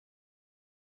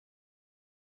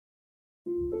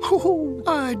Oh,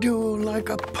 I do like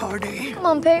a party. Come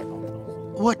on, Pooh.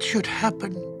 What should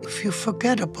happen if you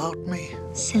forget about me?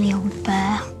 Silly old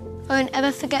bear. I won't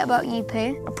ever forget about you,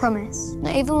 Pooh. I promise.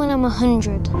 Not even when I'm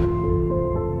 100.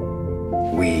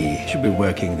 We should be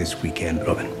working this weekend,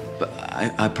 Robin. But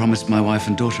I promised my wife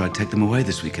and daughter I'd take them away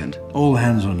this weekend. All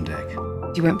hands on deck.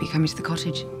 You won't be coming to the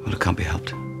cottage. Well, it can't be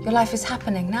helped. Your life is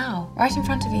happening now, right in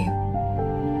front of you.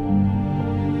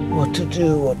 What to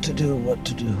do, what to do, what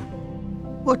to do.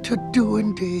 What to do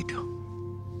indeed.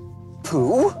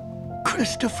 Pooh?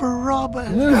 Christopher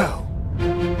Robin. No.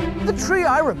 The tree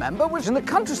I remember was in the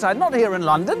countryside, not here in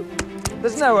London.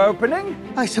 There's no opening.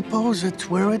 I suppose it's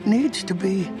where it needs to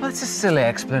be. Well, that's a silly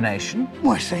explanation.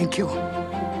 Why, thank you.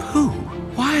 Pooh,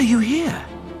 why are you here?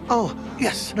 Oh,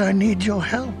 yes, I need your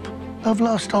help. I've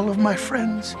lost all of my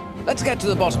friends. Let's get to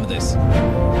the bottom of this.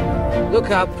 Look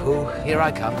up, Pooh. Here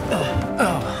I come.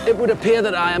 It would appear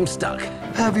that I am stuck.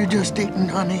 Have you just eaten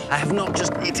honey? I have not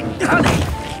just eaten honey.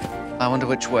 I wonder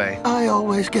which way. I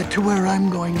always get to where I'm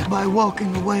going by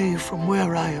walking away from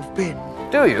where I have been.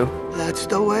 Do you? That's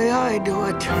the way I do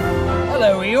it.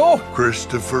 Hello, Eeyore.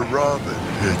 Christopher Robin,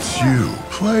 it's you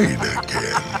playing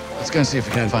again. Let's go and see if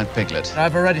we can find Piglet.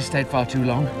 I've already stayed far too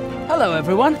long. Hello,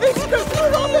 everyone. It's Christopher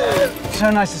Robin!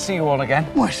 So nice to see you all again.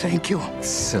 Why, thank you.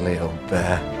 Silly old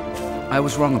bear. I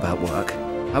was wrong about work.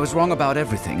 I was wrong about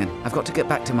everything, and I've got to get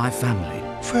back to my family.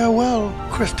 Farewell,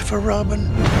 Christopher Robin.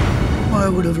 I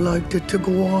would have liked it to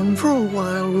go on for a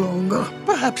while longer.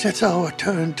 Perhaps it's our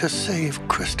turn to save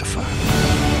Christopher.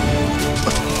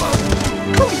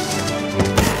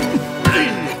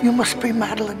 You must be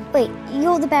Madeline. Wait,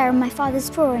 you're the bear in my father's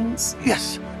drawings.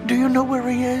 Yes. Do you know where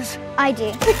he is? I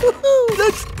do.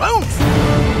 Let's bounce!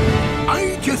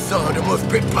 I just saw the most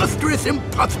preposterous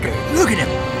imposter. Look at him.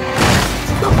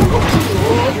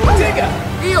 Digger!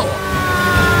 Eeyore!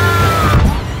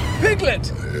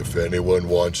 Piglet! If anyone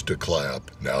wants to clap,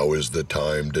 now is the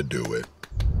time to do it.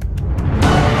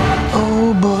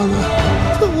 Oh, bother.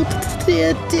 Oh,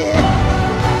 dear, dear.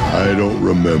 I don't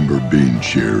remember being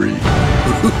cheery.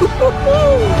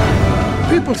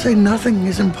 People say nothing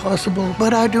is impossible,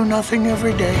 but I do nothing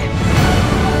every day.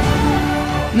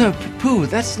 No, Pooh,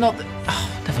 that's not the...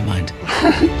 Oh, never mind.